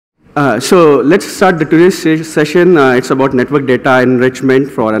So let's start the today's session. It's about network data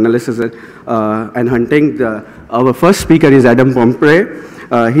enrichment for analysis and hunting. Our first speaker is Adam Pumphrey.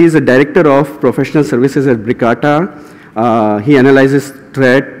 He is a director of professional services at Bricata. He analyzes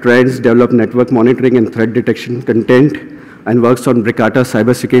threat trends, develop network monitoring and threat detection content, and works on Bricata's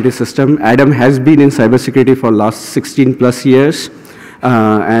cybersecurity system. Adam has been in cybersecurity for last 16 plus years,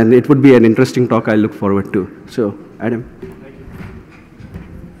 and it would be an interesting talk I look forward to. So, Adam.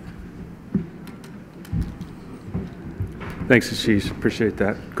 Thanks, Ashish. Appreciate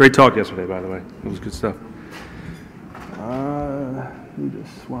that. Great talk yesterday, by the way. It was good stuff. Let me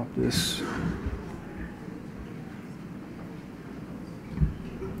just swap this.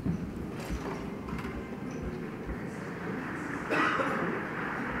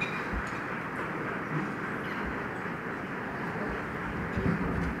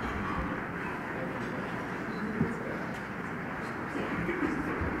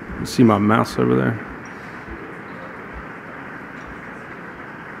 You see my mouse over there?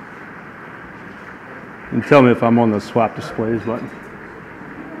 And tell me if I'm on the swap displays button.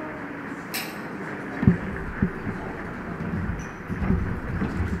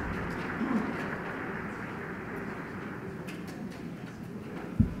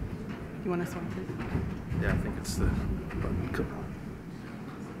 You want to swap it? Yeah, I think it's the button. Cool.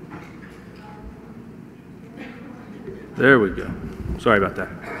 There we go. Sorry about that.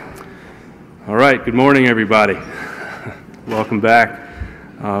 All right, good morning, everybody. Welcome back.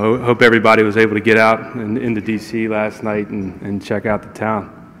 Hope everybody was able to get out into DC last night and check out the town.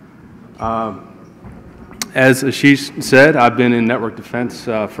 As Ashish said, I've been in network defense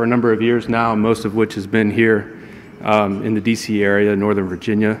for a number of years now, most of which has been here in the DC area, Northern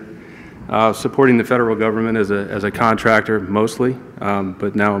Virginia, supporting the federal government as a contractor mostly,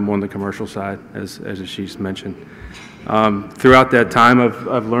 but now I'm on the commercial side, as Ashish mentioned. Throughout that time,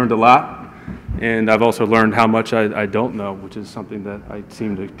 I've learned a lot. And I've also learned how much I don't know, which is something that I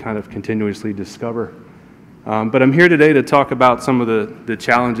seem to kind of continuously discover. But I'm here today to talk about some of the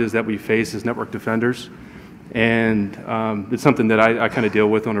challenges that we face as network defenders. And it's something that I kind of deal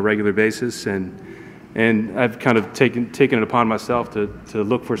with on a regular basis. And I've kind of taken it upon myself to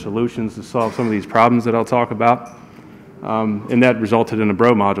look for solutions to solve some of these problems that I'll talk about. And that resulted in a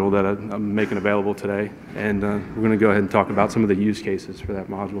BRO module that I'm making available today. And we're going to go ahead and talk about some of the use cases for that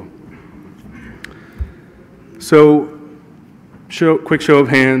module. So, quick show of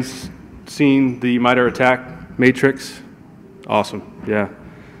hands, seen the MITRE ATT&CK matrix? Awesome, yeah.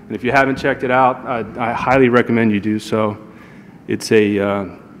 And if you haven't checked it out, I highly recommend you do so. It's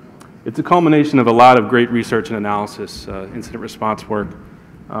a culmination of a lot of great research and analysis, incident response work.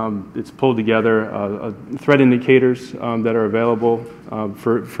 It's pulled together threat indicators that are available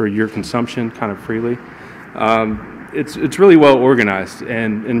for your consumption kind of freely. It's really well organized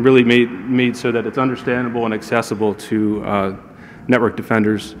and really made so that it's understandable and accessible to network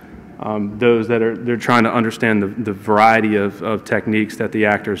defenders, those that they're trying to understand the variety of techniques that the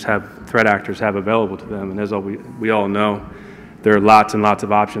threat actors have available to them. And as we all know, there are lots and lots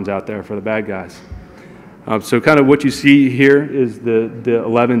of options out there for the bad guys. So kind of what you see here is the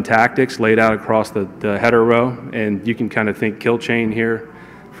 11 tactics laid out across the header row, and you can kind of think kill chain here,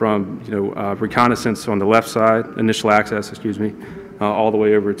 from reconnaissance on the left side, initial access, excuse me, all the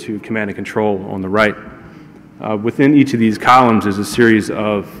way over to command and control on the right. Within each of these columns is a series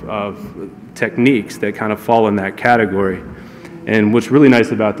of techniques that kind of fall in that category. And what's really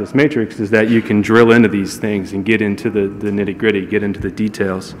nice about this matrix is that you can drill into these things and get into the nitty-gritty, get into the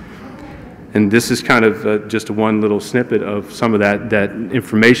details. And this is kind of just one little snippet of some of that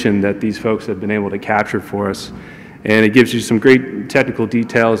information that these folks have been able to capture for us. And it gives you some great technical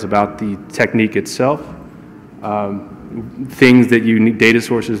details about the technique itself, things that you need, data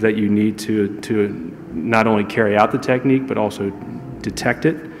sources that you need to not only carry out the technique, but also detect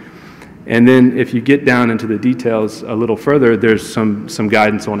it. And then if you get down into the details a little further, there's some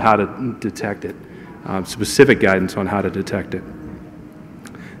guidance on how to detect it, specific guidance on how to detect it.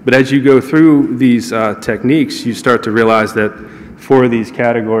 But as you go through these techniques, you start to realize that for these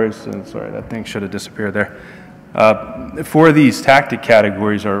categories, and sorry, that thing should have disappeared there. For these tactic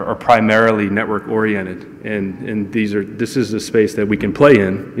categories are primarily network oriented, and this is a space that we can play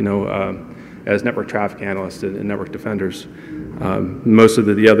in, as network traffic analysts and network defenders. Most of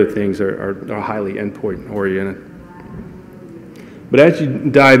the other things are highly endpoint oriented. But as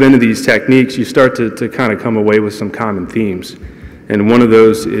you dive into these techniques, you start to kind of come away with some common themes. And one of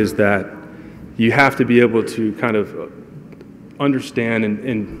those is that you have to be able to kind of understand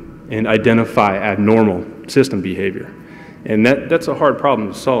and identify abnormal system behavior. And that's a hard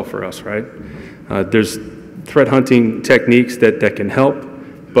problem to solve for us, right? There's threat hunting techniques that can help,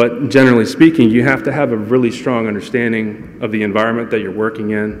 But generally speaking, you have to have a really strong understanding of the environment that you're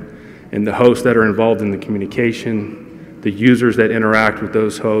working in and the hosts that are involved in the communication, the users that interact with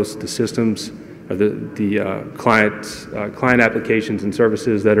those hosts, the systems, or the client applications and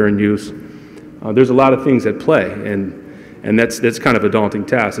services that are in use. There's a lot of things at play, and that's kind of a daunting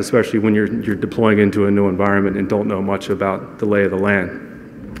task, especially when you're deploying into a new environment and don't know much about the lay of the land.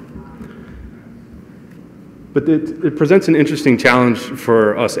 But it presents an interesting challenge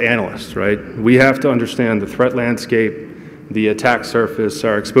for us analysts, right? We have to understand the threat landscape, the attack surface,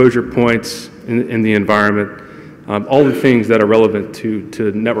 our exposure points in the environment, all the things that are relevant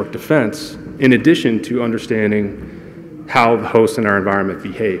to network defense, in addition to understanding how the hosts in our environment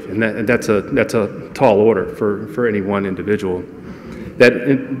behave. And that's a tall order for any one individual.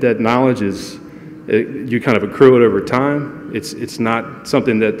 That knowledge is, you kind of accrue it over time. It's not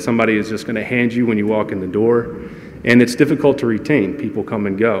something that somebody is just going to hand you when you walk in the door. And it's difficult to retain. People come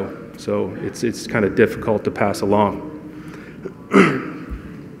and go. So it's kind of difficult to pass along.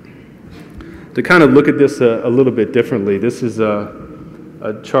 To kind of look at this a little bit differently, this is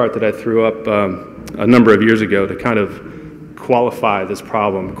a chart that I threw up a number of years ago to kind of quantify this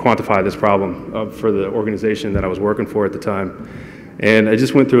problem for the organization that I was working for at the time. And I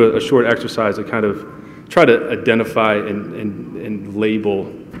just went through a short exercise to kind of try to identify and label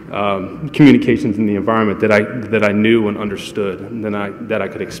communications in the environment that I knew and understood, and that I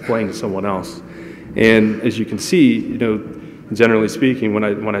could explain to someone else. And as you can see, you know, generally speaking,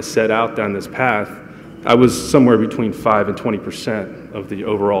 when I set out down this path, I was somewhere between 5 and 20% of the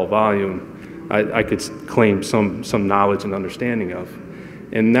overall volume I could claim some knowledge and understanding of.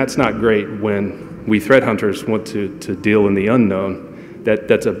 And that's not great when we threat hunters want to deal in the unknown.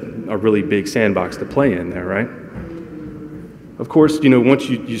 That's a really big sandbox to play in there, right? Of course, you know, once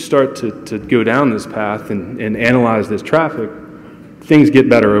you start to go down this path and analyze this traffic, things get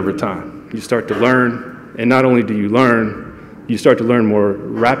better over time. You start to learn, and not only do you learn, you start to learn more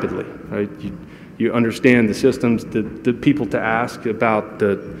rapidly, right? You understand the systems, the people to ask about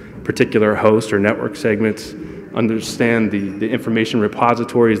the particular host or network segments, understand the information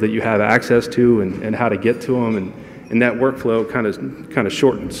repositories that you have access to and how to get to them, and that workflow kind of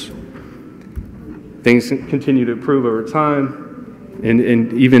shortens. Things continue to improve over time,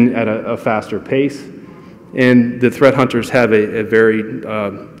 and even at a faster pace. And the threat hunters have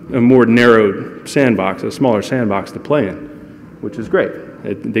a more narrowed sandbox, a smaller sandbox to play in, which is great.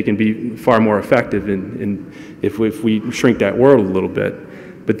 They can be far more effective if we shrink that world a little bit.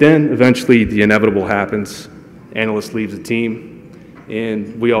 But then eventually the inevitable happens. Analyst leaves the team,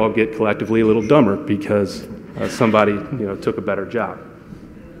 and we all get collectively a little dumber because somebody took a better job.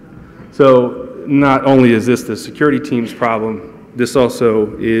 So not only is this the security team's problem, this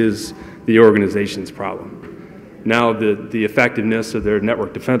also is the organization's problem. Now the effectiveness of their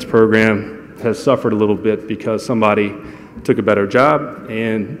network defense program has suffered a little bit because somebody took a better job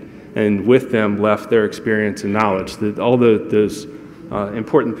and with them left their experience and knowledge, all those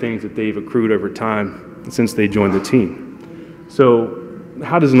important things that they've accrued over time since they joined the team. So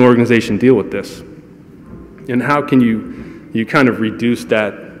how does an organization deal with this? And how can you kind of reduce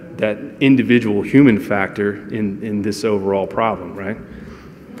that individual human factor in this overall problem, right?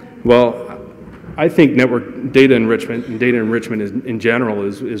 Well, I think network data enrichment and data enrichment in general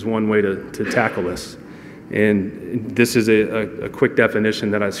is one way to tackle this. And this is a quick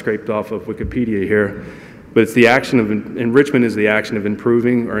definition that I scraped off of Wikipedia here. But it's the action of enrichment is the action of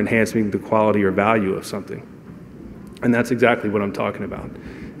improving or enhancing the quality or value of something. And that's exactly what I'm talking about,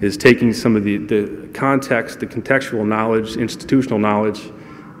 is taking some of the context, the contextual knowledge, institutional knowledge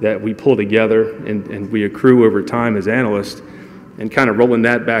that we pull together and we accrue over time as analysts and kind of rolling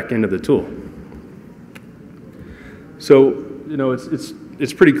that back into the tool. So,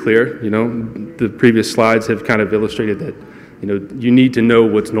 it's pretty clear, the previous slides have kind of illustrated that, you need to know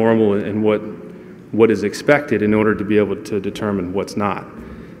what's normal and what is expected in order to be able to determine what's not.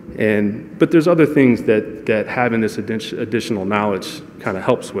 But there's other things that having this additional knowledge kind of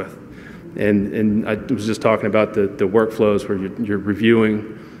helps with. And I was just talking about the workflows where you're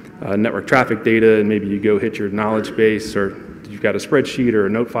reviewing network traffic data, and maybe you go hit your knowledge base, or you've got a spreadsheet or a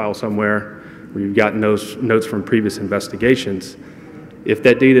note file somewhere where you've got notes from previous investigations. If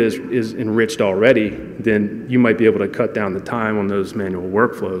that data is enriched already, then you might be able to cut down the time on those manual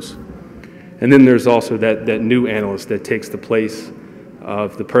workflows. And then there's also that new analyst that takes the place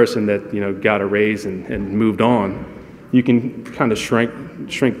of the person that got a raise and moved on. You can kind of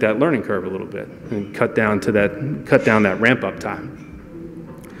shrink that learning curve a little bit and cut down that ramp up time.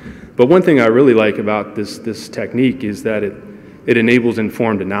 But one thing I really like about this technique is that it enables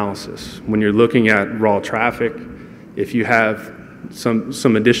informed analysis. When you're looking at raw traffic, if you have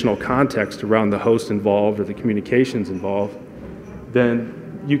some additional context around the host involved or the communications involved,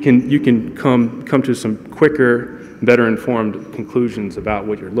 then you can come to some quicker, better informed conclusions about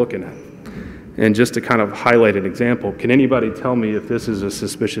what you're looking at. And just to kind of highlight an example, can anybody tell me if this is a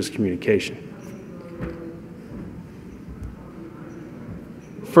suspicious communication?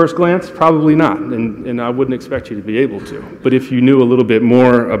 First glance, probably not, and I wouldn't expect you to be able to. But if you knew a little bit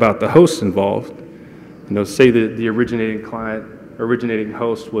more about the hosts involved, say that the originating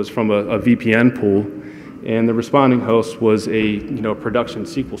host was from a VPN pool, and the responding host was a production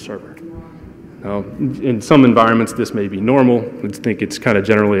SQL server. Now, in some environments, this may be normal. I think it's kind of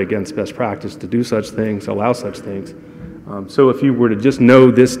generally against best practice to do such things, allow such things. So if you were to just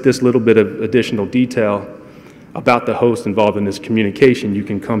know this little bit of additional detail about the host involved in this communication, you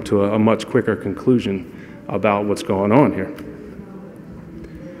can come to a much quicker conclusion about what's going on here.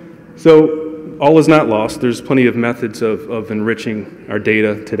 So all is not lost. There's plenty of methods of enriching our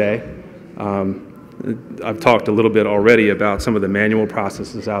data today. I've talked a little bit already about some of the manual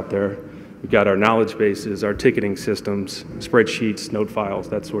processes out there. We've got our knowledge bases, our ticketing systems, spreadsheets, note files,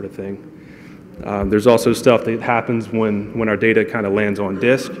 that sort of thing. There's also stuff that happens when our data kind of lands on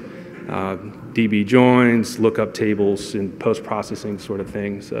disk. DB joins, lookup tables, and post-processing sort of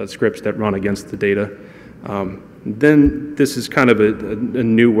things, scripts that run against the data. Then this is kind of a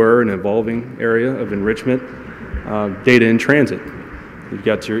newer and evolving area of enrichment, data in transit. You've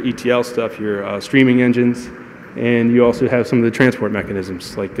got your ETL stuff, your streaming engines, and you also have some of the transport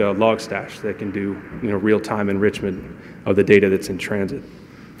mechanisms like Logstash that can do real-time enrichment of the data that's in transit.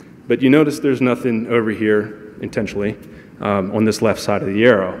 But you notice there's nothing over here intentionally on this left side of the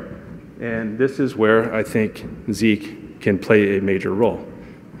arrow. And this is where I think Zeek can play a major role.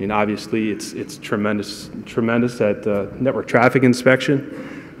 I mean, obviously, it's tremendous at network traffic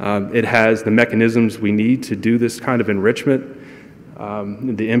inspection. It has the mechanisms we need to do this kind of enrichment.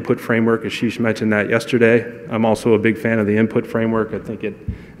 The input framework, Ashish mentioned that yesterday. I'm also a big fan of the input framework. I think it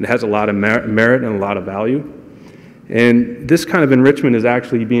has a lot of merit and a lot of value. And this kind of enrichment is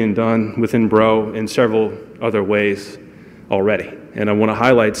actually being done within Bro in several other ways already. And I want to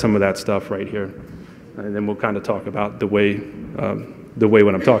highlight some of that stuff right here. And then we'll kind of talk about the way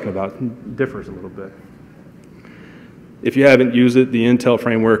what I'm talking about differs a little bit. If you haven't used it, the Intel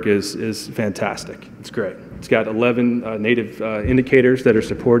framework is fantastic. It's great. It's got 11 native indicators that are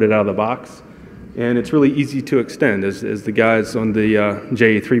supported out of the box. And it's really easy to extend, as the guys on the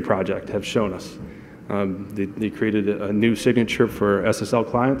JA3 project have shown us. They created a new signature for SSL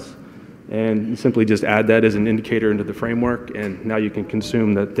clients. And you simply just add that as an indicator into the framework, and now you can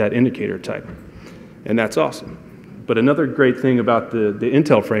consume that indicator type. And that's awesome. But another great thing about the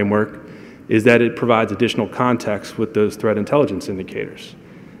Intel framework is that it provides additional context with those threat intelligence indicators.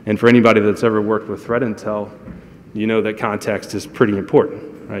 And for anybody that's ever worked with threat intel, you know that context is pretty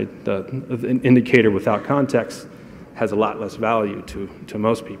important, right? An indicator without context has a lot less value to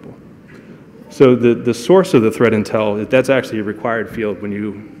most people. So the source of the threat intel, that's actually a required field when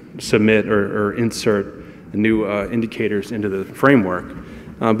you submit or insert new indicators into the framework.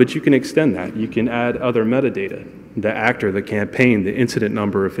 But you can extend that. You can add other metadata, the actor, the campaign, the incident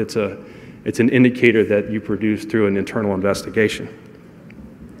number, if it's an indicator that you produce through an internal investigation.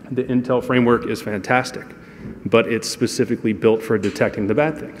 The Intel framework is fantastic, but it's specifically built for detecting the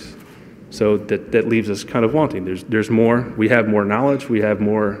bad things. So that leaves us kind of wanting. There's more. We have more knowledge. We have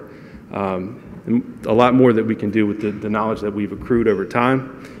more, a lot more that we can do with the knowledge that we've accrued over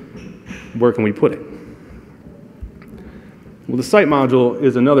time. Where can we put it? Well, the site module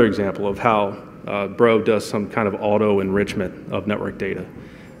is another example of how Bro does some kind of auto enrichment of network data.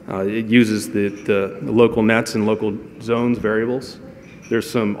 It uses the local nets and local zones variables. There's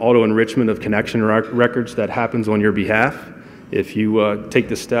some auto enrichment of connection records that happens on your behalf. If you take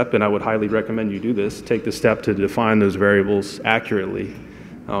the step, and I would highly recommend you do this, take the step to define those variables accurately.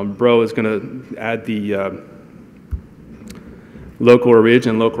 Bro is going to add the local orig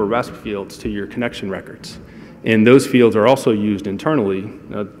and local resp fields to your connection records. And those fields are also used internally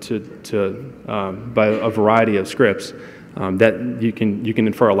by a variety of scripts that you can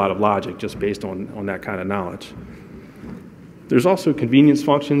infer a lot of logic just based on that kind of knowledge. There's also convenience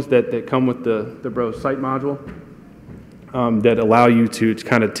functions that come with the Bro site module that allow you to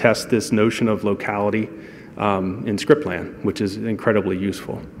kind of test this notion of locality in scriptland, which is incredibly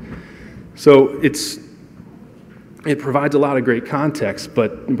useful. So it provides a lot of great context,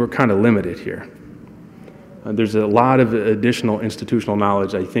 but we're kind of limited here. There's a lot of additional institutional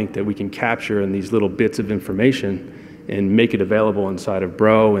knowledge, I think, that we can capture in these little bits of information and make it available inside of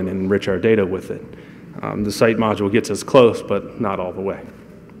Bro and enrich our data with it. The site module gets us close, but not all the way.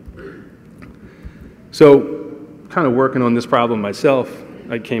 So kind of working on this problem myself,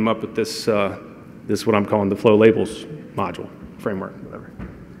 I came up with this, this what I'm calling the flow labels module, framework, whatever.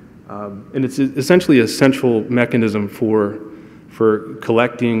 And it's essentially a central mechanism for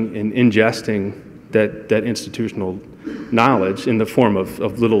collecting and ingesting that institutional knowledge in the form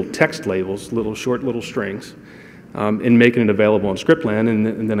of little text labels, short little strings, and making it available in scriptland,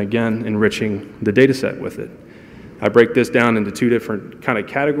 and then again enriching the data set with it. I break this down into two different kind of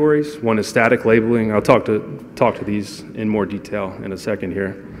categories. One is static labeling. I'll talk to these in more detail in a second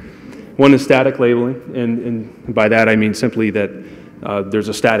here. One is static labeling, and by that I mean simply that there's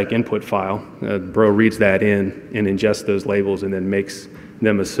a static input file. Bro reads that in and ingests those labels and then makes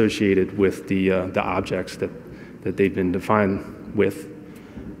them associated with the objects that they've been defined with.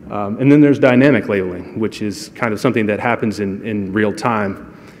 And then there's dynamic labeling, which is kind of something that happens in real time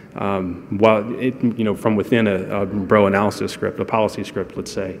from within a Bro analysis script, a policy script,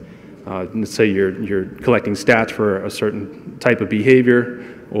 let's say. Let's say you're collecting stats for a certain type of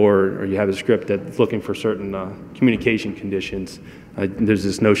behavior, or you have a script that's looking for certain communication conditions. There's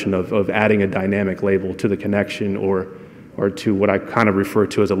this notion of adding a dynamic label to the connection or to what I kind of refer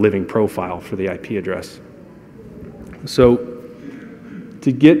to as a living profile for the IP address. So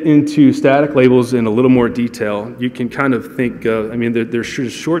to get into static labels in a little more detail, you can kind of think,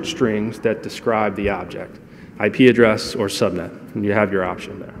 there's short strings that describe the object, IP address or subnet, and you have your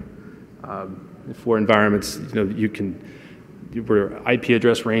option there. For environments, where IP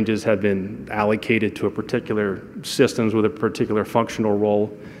address ranges have been allocated to a particular systems with a particular functional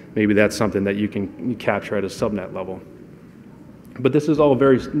role, maybe that's something that you can capture at a subnet level. But this is all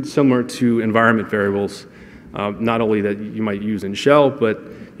very similar to environment variables, not only that you might use in shell, but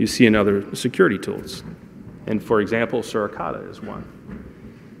you see in other security tools. And for example, Suricata is one.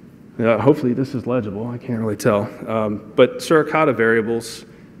 Hopefully this is legible, I can't really tell. But Suricata variables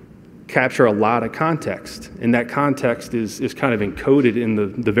capture a lot of context, and that context is kind of encoded in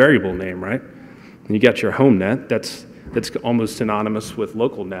the variable name, right? And you got your home net, that's almost synonymous with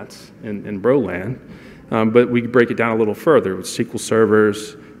local nets in Broland, but we break it down a little further with SQL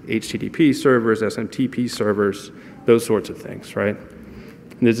servers, HTTP servers, SMTP servers, those sorts of things, right?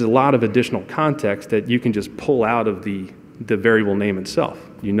 And there's a lot of additional context that you can just pull out of the variable name itself.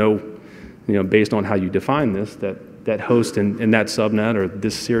 You know, based on how you define this, that host in that subnet or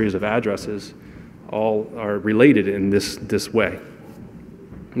this series of addresses all are related in this way.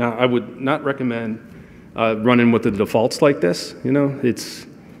 Now, I would not recommend running with the defaults like this.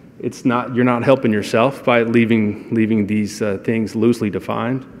 It's not, you're not helping yourself by leaving these things loosely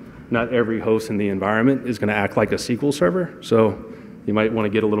defined. Not every host in the environment is going to act like a SQL server, so you might want to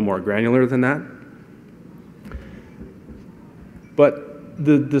get a little more granular than that. But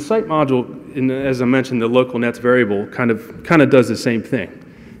the site module, as I mentioned, the local nets variable kind of does the same thing.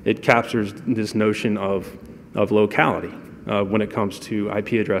 It captures this notion of locality when it comes to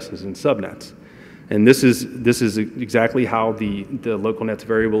IP addresses and subnets. And this is exactly how the local nets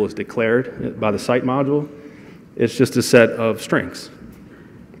variable is declared by the site module. It's just a set of strings,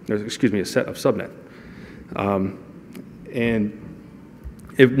 a set of subnet.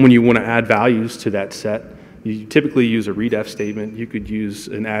 When you want to add values to that set, you typically use a readf statement. You could use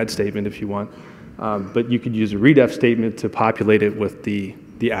an add statement if you want, but you could use a readf statement to populate it with the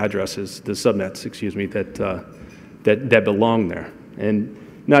addresses, the subnets, that belong there. And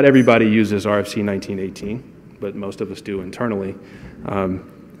not everybody uses RFC 1918, but most of us do internally.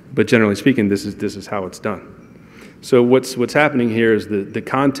 But generally speaking, this is how it's done. So what's happening here is the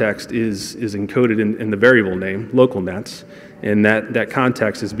context is encoded in the variable name, local nets, and that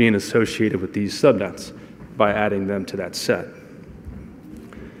context is being associated with these subnets by adding them to that set.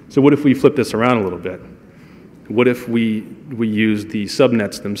 So what if we flip this around a little bit? What if we use the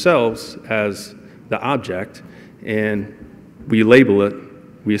subnets themselves as the object and we label it,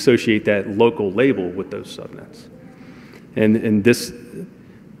 we associate that local label with those subnets? And this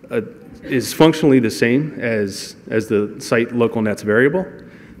is functionally the same as the site local nets variable,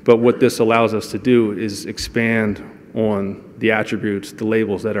 but what this allows us to do is expand on the attributes, the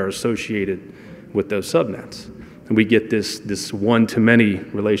labels that are associated with those subnets. And we get this one-to-many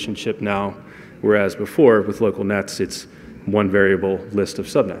relationship now, whereas before with local nets, it's one variable list of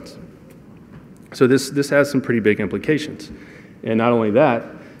subnets. So this has some pretty big implications. And not only that,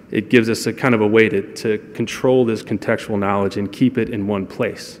 it gives us a kind of a way to control this contextual knowledge and keep it in one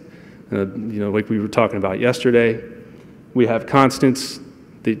place. Like we were talking about yesterday, we have constants,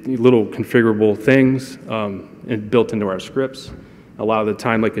 the little configurable things built into our scripts. A lot of the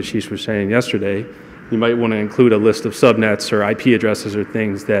time, like Ashish was saying yesterday, you might want to include a list of subnets or IP addresses or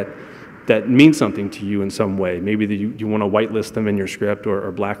things that mean something to you in some way. Maybe you want to whitelist them in your script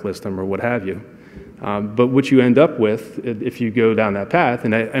or blacklist them or what have you. But what you end up with, if you go down that path,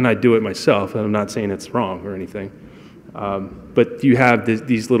 and I do it myself, and I'm not saying it's wrong or anything, but you have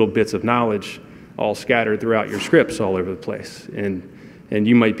these little bits of knowledge all scattered throughout your scripts all over the place. And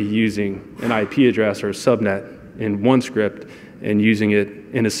you might be using an IP address or a subnet in one script and using it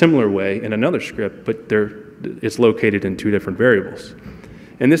in a similar way in another script, but it's located in two different variables.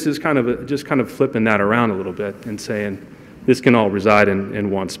 And this is just kind of flipping that around a little bit and saying this can all reside in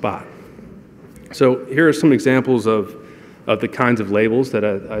one spot. So here are some examples of the kinds of labels that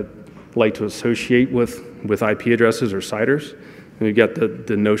I like to associate with IP addresses or CIDRs. And we've got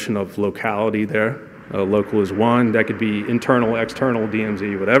the notion of locality there. Local is one. That could be internal, external,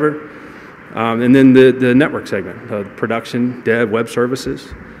 DMZ, whatever. And then the network segment, production, dev, web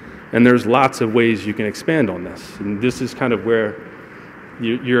services. And there's lots of ways you can expand on this. And this is kind of where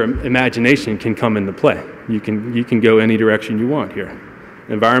your imagination can come into play. You can go any direction you want here.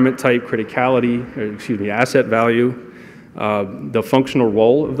 Environment type, criticality, or excuse me, asset value, the functional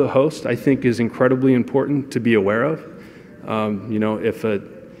role of the host, I think, is incredibly important to be aware of. You know, if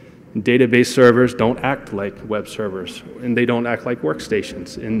database servers don't act like web servers, and they don't act like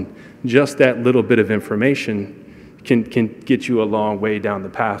workstations, and just that little bit of information can get you a long way down the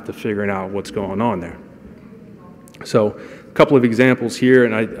path to figuring out what's going on there. So a couple of examples here,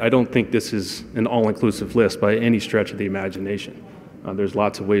 and I don't think this is an all-inclusive list by any stretch of the imagination. There's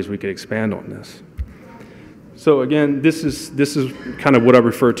lots of ways we could expand on this. So again, this is kind of what I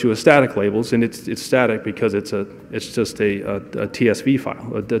refer to as static labels, and it's static because it's just a TSV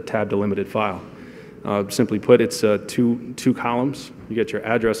file, a tab delimited file. Simply put, it's two columns. You get your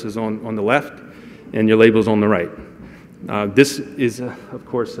addresses on the left and your labels on the right. This is, of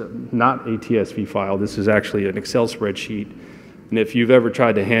course, not a TSV file. This is actually an Excel spreadsheet. And if you've ever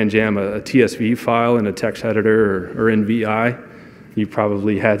tried to hand jam a TSV file in a text editor or in VI, you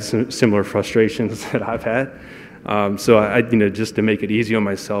probably had some similar frustrations that I've had. So just to make it easy on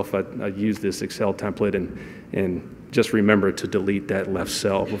myself, I use this Excel template and just remember to delete that left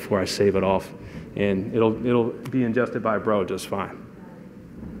cell before I save it off, and it'll be ingested by Bro just fine.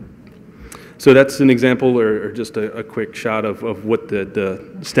 So that's an example, or just a quick shot of what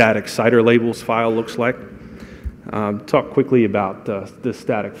the static CIDR labels file looks like. Talk quickly about the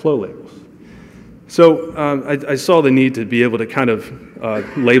static flow labels. So I saw the need to be able to kind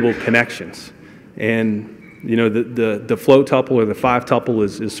of label connections. And you know, the flow tuple or the 5 tuple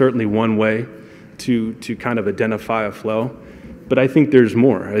is certainly one way to kind of identify a flow. But I think there's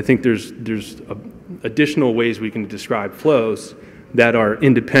more. I think there's additional ways we can describe flows that are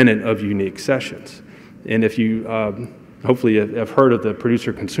independent of unique sessions. And if you hopefully have heard of the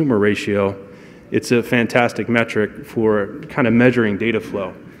producer-consumer ratio, it's a fantastic metric for kind of measuring data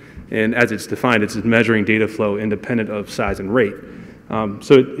flow. And as it's defined, it's measuring data flow independent of size and rate.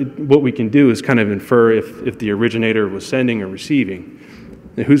 So what we can do is kind of infer if the originator was sending or receiving,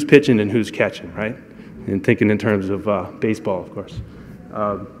 and who's pitching and who's catching, right? And thinking in terms of baseball, of course.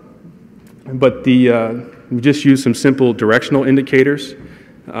 But we just use some simple directional indicators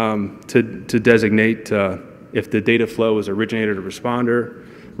to designate if the data flow is originator to responder,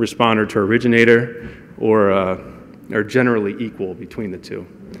 responder to originator, or are generally equal between the two.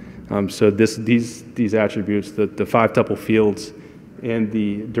 So these attributes, the 5 tuple fields and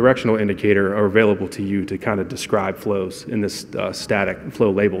the directional indicator, are available to you to kind of describe flows in this static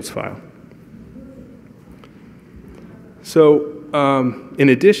flow labels file. So in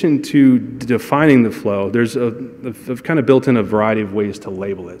addition to defining the flow, I've kind of built in a variety of ways to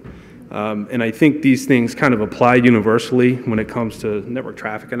label it. And I think these things kind of apply universally when it comes to network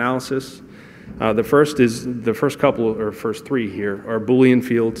traffic analysis. The first couple, or first 3 here, are Boolean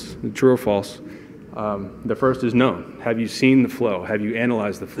fields, true or false. The first is known. Have you seen the flow? Have you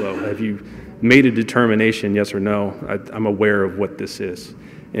analyzed the flow? Have you made a determination, yes or no? I'm aware of what this is.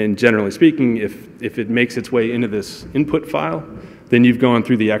 And generally speaking, if it makes its way into this input file, then you've gone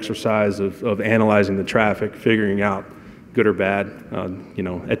through the exercise of analyzing the traffic, figuring out good or bad. You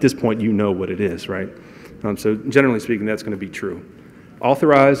know, at this point, you know what it is, right? So generally speaking, that's going to be true.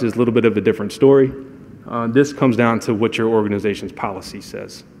 Authorized is a little bit of a different story. This comes down to what your organization's policy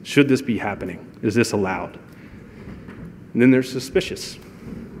says. Should this be happening? Is this allowed? And then there's suspicious.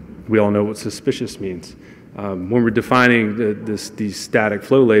 We all know what suspicious means. When we're defining these static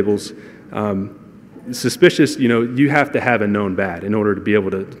flow labels, suspicious, you know, you have to have a known bad in order to be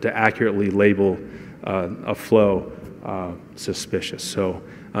able to accurately label a flow suspicious. So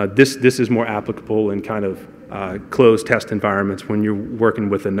this is more applicable in kind of closed test environments when you're working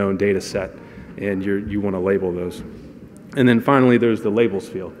with a known data set and you want to label those. And then finally, there's the labels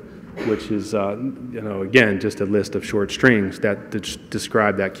field, which is, you know, again, just a list of short strings that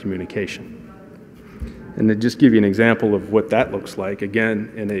describe that communication. And to just give you an example of what that looks like,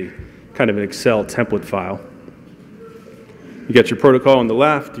 again, in a kind of an Excel template file. You got your protocol on the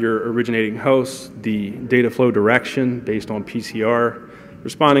left, your originating host, the data flow direction based on PCR,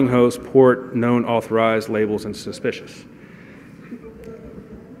 responding host, port, known, authorized, labels, and suspicious.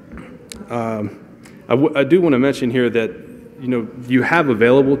 I do want to mention here that you have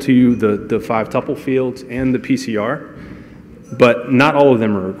available to you the 5 tuple fields and the PCR, but not all of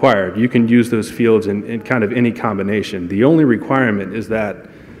them are required. You can use those fields in kind of any combination. The only requirement is that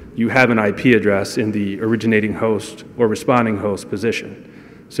you have an IP address in the originating host or responding host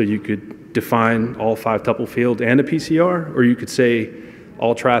position. So you could define all 5 tuple fields and a PCR, or you could say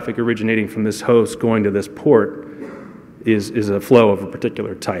all traffic originating from this host going to this port is a flow of a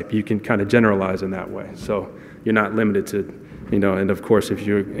particular type. You can kind of generalize in that way. So you're not limited to, and of course if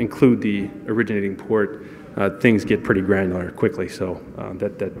you include the originating port, things get pretty granular quickly, so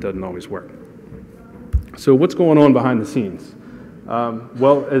that doesn't always work. So what's going on behind the scenes?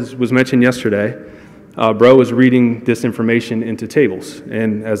 Well, as was mentioned yesterday, Bro is reading this information into tables,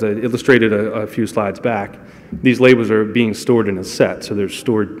 and as I illustrated a few slides back, these labels are being stored in a set, so they're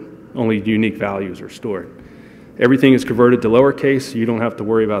stored, only unique values are stored. Everything is converted to lowercase, so you don't have to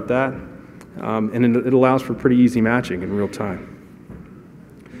worry about that, and it allows for pretty easy matching in real time.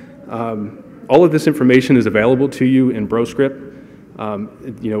 All of this information is available to you in BroScript,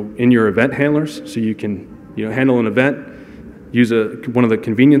 in your event handlers, so you can handle an event, use one of the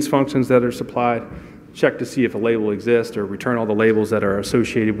convenience functions that are supplied, check to see if a label exists, or return all the labels that are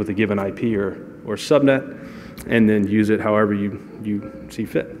associated with a given IP or subnet, and then use it however you see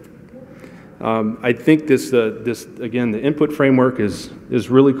fit. I think this again, the input framework is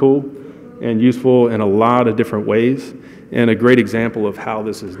really cool and useful in a lot of different ways, and a great example of how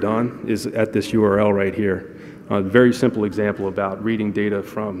this is done is at this URL right here. A very simple example about reading data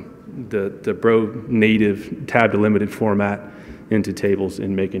from the Bro native tab delimited format into tables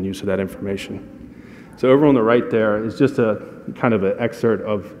and making use of that information. So over on the right there is just a kind of an excerpt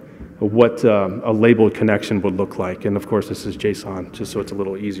of what a labeled connection would look like. And of course this is JSON, just so it's a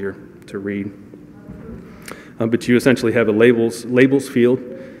little easier to read. But you essentially have a labels field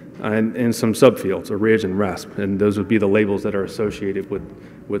and some subfields, orig and resp, and those would be the labels that are associated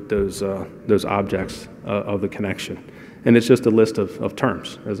with those objects of the connection. And it's just a list of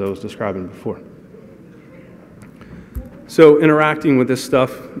terms, as I was describing before. So interacting with this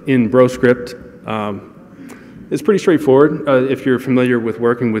stuff in BroScript is pretty straightforward if you're familiar with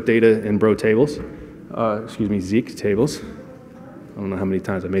working with data in Bro tables, Zeek tables. I don't know how many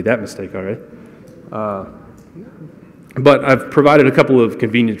times I made that mistake already. But I've provided a couple of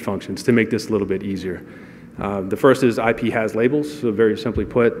convenient functions to make this a little bit easier. The first is IP has labels, so very simply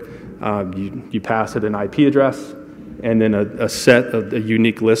put, you pass it an IP address and then a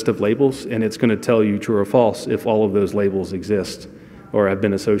unique list of labels, and it's going to tell you true or false if all of those labels exist or have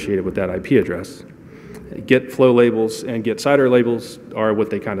been associated with that IP address. Get flow labels and get CIDR labels are what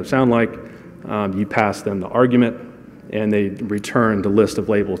they kind of sound like. You pass them the argument, and they return the list of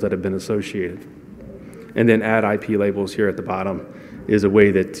labels that have been associated. And then add IP labels here at the bottom is a way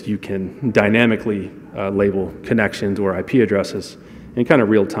that you can dynamically label connections or IP addresses in kind of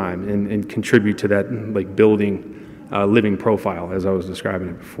real time and contribute to that like building living profile as I was describing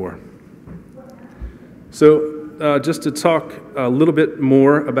it before. So just to talk a little bit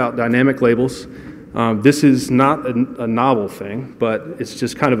more about dynamic labels, this is not a novel thing, but it's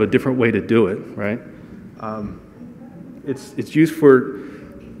just kind of a different way to do it, right? It's used for,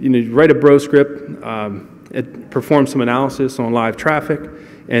 you write a BroScript, it performs some analysis on live traffic,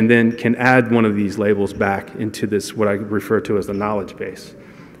 and then can add one of these labels back into this, what I refer to as the knowledge base.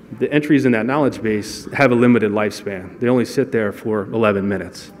 The entries in that knowledge base have a limited lifespan. They only sit there for 11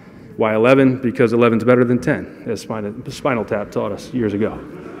 minutes. Why 11? Because 11 is better than 10, as Spinal Tap taught us years ago.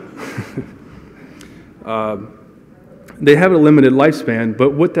 They have a limited lifespan,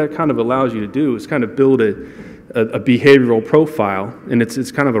 but what that kind of allows you to do is kind of build a behavioral profile, and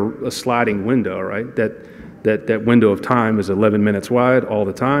it's kind of a sliding window, right? That window of time is 11 minutes wide all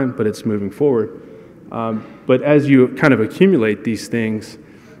the time, but it's moving forward. But as you kind of accumulate these things,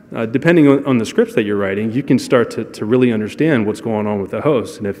 depending on the scripts that you're writing, you can start to really understand what's going on with the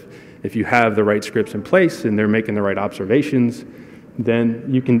host. And if you have the right scripts in place and they're making the right observations, then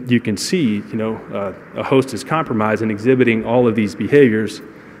you can see, a host is compromised and exhibiting all of these behaviors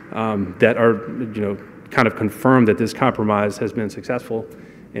that are, kind of confirm that this compromise has been successful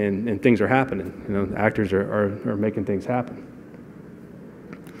and things are happening. Actors are making things happen.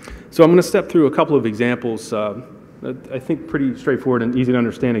 So I'm going to step through a couple of examples, I think pretty straightforward and easy to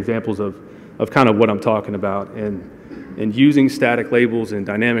understand examples of kind of what I'm talking about. And And using static labels and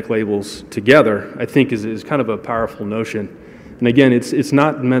dynamic labels together, I think, is kind of a powerful notion. And again, it's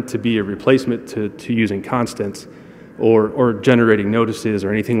not meant to be a replacement to using constants or generating notices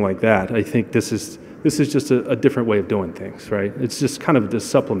or anything like that. I think this is just a different way of doing things, right? It's just kind of this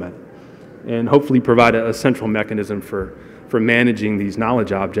supplement, and hopefully provide a central mechanism for managing these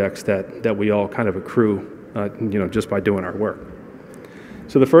knowledge objects that we all kind of accrue, just by doing our work.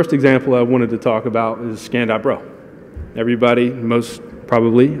 So the first example I wanted to talk about is scan.bro. Everybody, most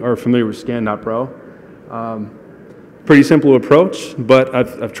probably, are familiar with scan.bro. Pretty simple approach, but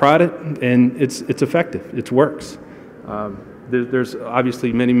I've tried it, and it's effective. It works. There's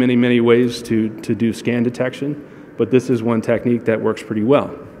obviously many ways to do scan detection, but this is one technique that works pretty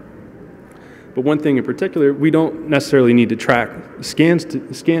well. But one thing in particular, we don't necessarily need to track scan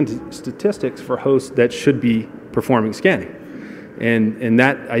statistics for hosts that should be performing scanning. And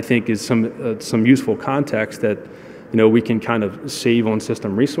that, I think, is some useful context that we can kind of save on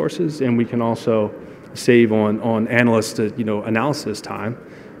system resources, and we can also save on analyst analysis time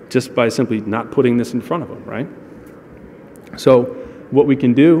just by simply not putting this in front of them, right? So what we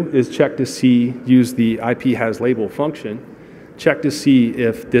can do is check to see, use the IP has label function, check to see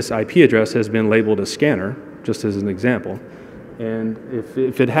if this IP address has been labeled as scanner, just as an example. And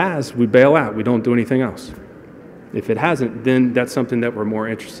if it has, we bail out. We don't do anything else. If it hasn't, then that's something that we're more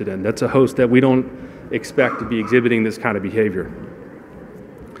interested in. That's a host that we don't expect to be exhibiting this kind of behavior.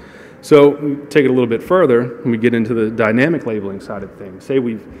 So take it a little bit further, and we get into the dynamic labeling side of things. Say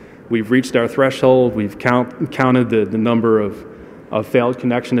we've reached our threshold, we've counted the number of failed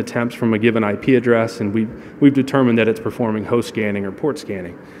connection attempts from a given IP address, and we've determined that it's performing host scanning or port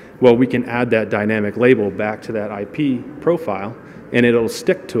scanning. Well, we can add that dynamic label back to that IP profile, and it'll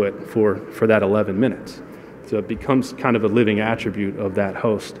stick to it for that 11 minutes. So it becomes kind of a living attribute of that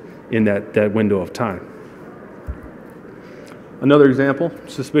host in that window of time. Another example,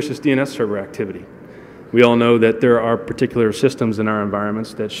 suspicious DNS server activity. We all know that there are particular systems in our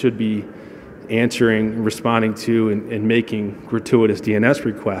environments that should be answering, responding to, and making gratuitous DNS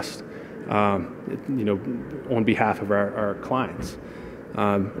requests, on behalf of our clients.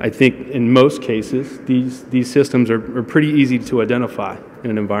 I think in most cases, these systems are pretty easy to identify in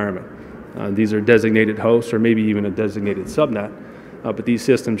an environment. These are designated hosts or maybe even a designated subnet, but these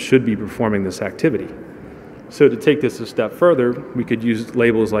systems should be performing this activity. So to take this a step further, we could use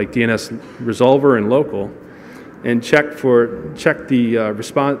labels like DNS resolver and local, and check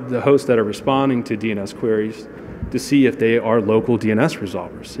the hosts that are responding to DNS queries to see if they are local DNS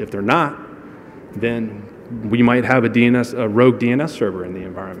resolvers. If they're not, then we might have a rogue DNS server in the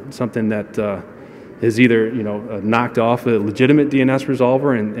environment, something that is either knocked off a legitimate DNS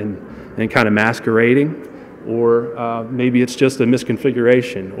resolver and kind of masquerading, or maybe it's just a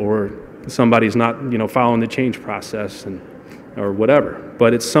misconfiguration, or somebody's not following the change process or whatever.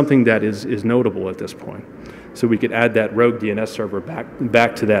 But it's something that is notable at this point. So we could add that rogue DNS server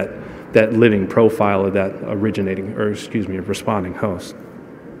back to that living profile of that responding host.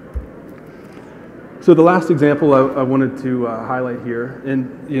 So the last example I wanted to highlight here,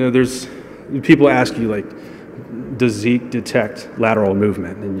 and there's people ask you, like, does Zeek detect lateral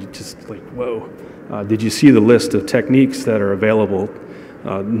movement? And you just like, whoa. Did you see the list of techniques that are available,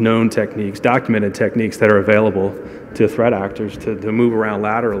 known techniques, documented techniques that are available to threat actors to move around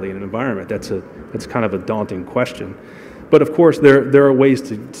laterally in an environment? That's kind of a daunting question. But of course, there are ways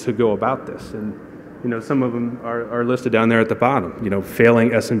to go about this. And some of them are listed down there at the bottom.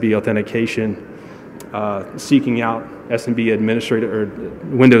 Failing SMB authentication, seeking out SMB administrator or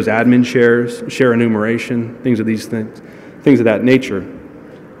Windows admin share enumeration, things of that nature.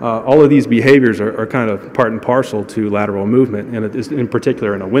 All of these behaviors are kind of part and parcel to lateral movement, and in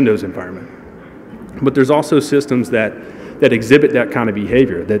particular in a Windows environment. But there's also systems that exhibit that kind of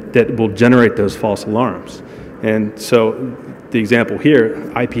behavior, that will generate those false alarms. And so the example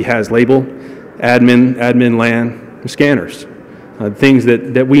here, IP has label, admin LAN, scanners. Things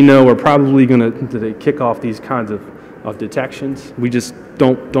that we know are probably going to kick off these kinds of detections. We just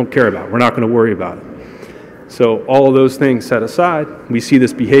don't care about. We're not going to worry about it. So all of those things set aside, we see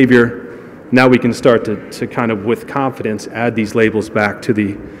this behavior. Now we can start to kind of, with confidence, add these labels back to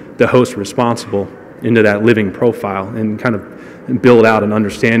the host responsible into that living profile, and kind of build out an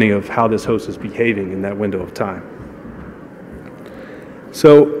understanding of how this host is behaving in that window of time.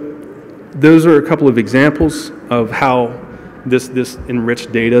 So those are a couple of examples of how this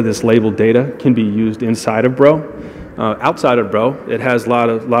enriched data, this labeled data, can be used inside of Bro. Outside of Bro, it has a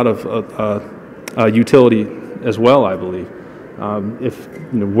lot of utility as well, I believe. If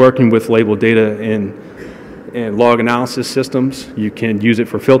working with labeled data in log analysis systems, you can use it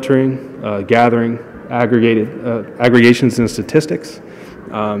for filtering, gathering, aggregations and statistics.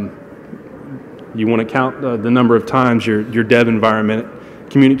 You want to count the number of times your dev environment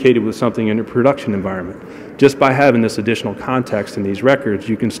communicated with something in your production environment. Just by having this additional context in these records,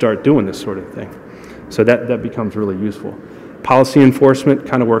 you can start doing this sort of thing. So that becomes really useful. Policy enforcement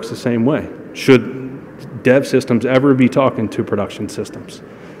kind of works the same way. Should dev systems ever be talking to production systems?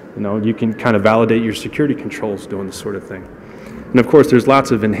 You know, you can kind of validate your security controls doing this sort of thing. And of course, there's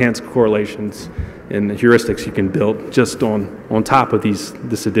lots of enhanced correlations and heuristics you can build just on top of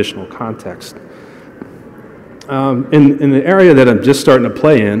this additional context. In the area that I'm just starting to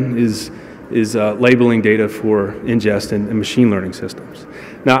play in is labeling data for ingest and machine learning systems.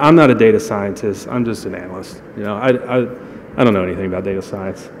 Now, I'm not a data scientist. I'm just an analyst. You know, I don't know anything about data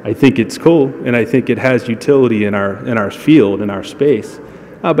science. I think it's cool, and I think it has utility in our field, in our space,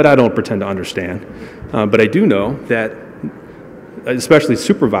 but I don't pretend to understand. But I do know that especially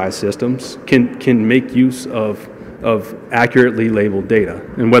supervised systems can make use of accurately labeled data,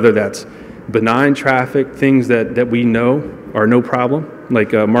 and whether that's benign traffic, things that we know are no problem,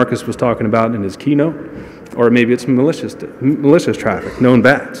 like Marcus was talking about in his keynote, or maybe it's malicious traffic, known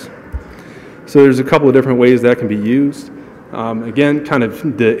bads. So there's a couple of different ways that can be used. Again, kind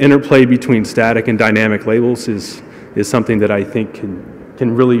of the interplay between static and dynamic labels is something that I think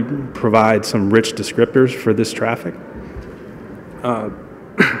can really provide some rich descriptors for this traffic.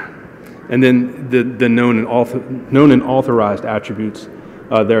 And then the known and authorized attributes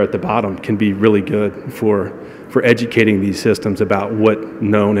there at the bottom can be really good for educating these systems about what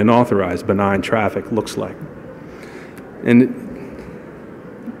known and authorized benign traffic looks like. And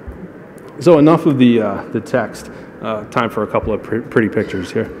so enough of the text. Time for a couple of pretty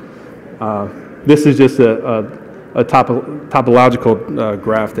pictures here. This is just a topological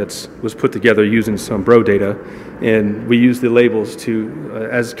graph that was put together using some Bro data, and we use the labels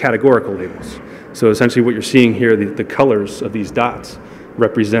as categorical labels. So essentially what you're seeing here, the colors of these dots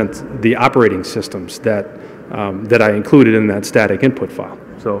represent the operating systems that I included in that static input file.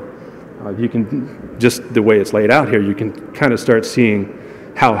 So you can, just the way it's laid out here, you can kind of start seeing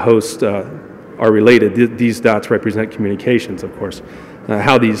how hosts are related. These dots represent communications, of course,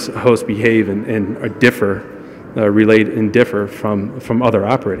 how these hosts behave and differ, relate and differ from other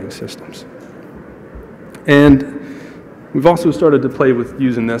operating systems. And we've also started to play with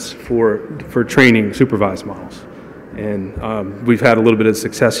using this for training supervised models. And we've had a little bit of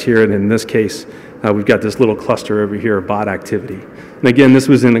success here, and in this case, we've got this little cluster over here of bot activity. And again, this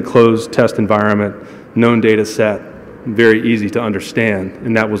was in a closed test environment, known data set, very easy to understand,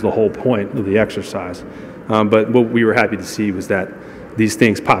 and that was the whole point of the exercise. But what we were happy to see was that these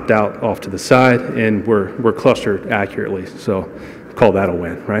things popped out off to the side and were clustered accurately. So call that a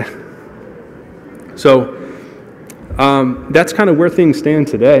win, right? So that's kind of where things stand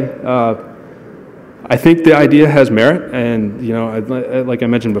today. I think the idea has merit, and you know, like I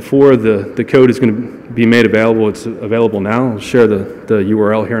mentioned before, the code is going to be made available. It's available now. I'll share the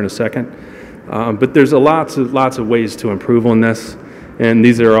URL here in a second. But there's lots of ways to improve on this, and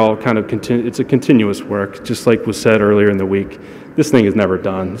these are all kind of it's a continuous work. Just like was said earlier in the week, this thing is never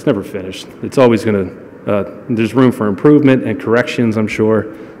done. It's never finished. It's always going to. There's room for improvement and corrections, I'm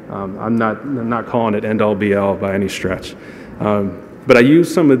sure. I'm not calling it end all be all by any stretch. But I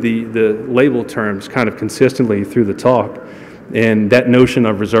use some of the label terms kind of consistently through the talk, and that notion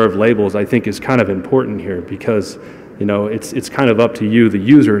of reserved labels I think is kind of important here, because you know it's kind of up to you, the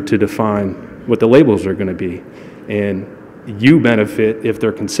user, to define what the labels are going to be, and you benefit if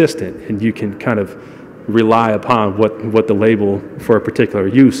they're consistent, and you can kind of rely upon what the label for a particular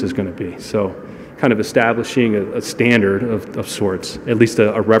use is going to be. So kind of establishing a standard of sorts, at least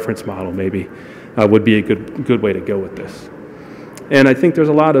a reference model maybe, would be a good way to go with this. And I think there's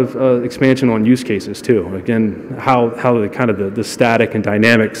a lot of expansion on use cases too. Again, how the kind of the static and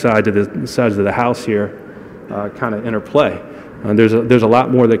dynamic sides of the house here kind of interplay. There's a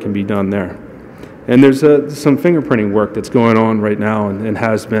lot more that can be done there. And there's some fingerprinting work that's going on right now and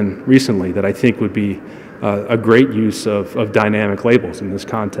has been recently that I think would be a great use of dynamic labels in this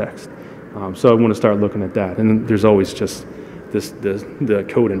context. So I want to start looking at that. And there's always just the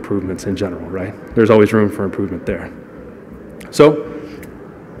code improvements in general, right? There's always room for improvement there. So,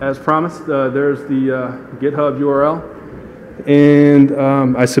 as promised, there's the GitHub URL, and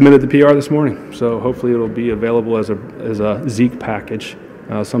I submitted the PR this morning. So hopefully it'll be available as a Zeek package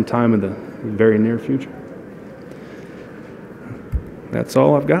sometime in the very near future. That's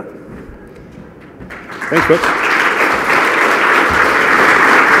all I've got. Thanks, folks.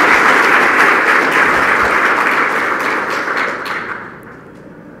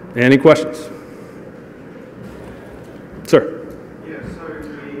 Any questions? Sir? Yeah, so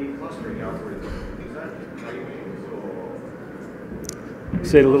the clustering algorithm, is that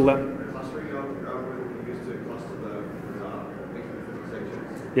Say it a little louder. Clustering algorithm used to cluster the different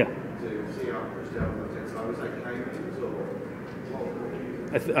sections Yeah. to see how pushed down context. So I was like k-means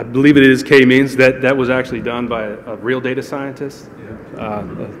or I believe it is k-means. That was actually done by a real data scientist,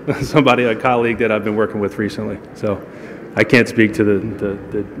 a colleague that I've been working with recently. So I can't speak to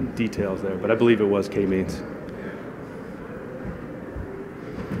the details there, but I believe it was k-means.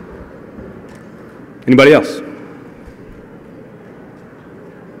 Anybody else?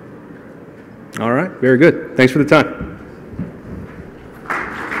 All right, very good. Thanks for the time.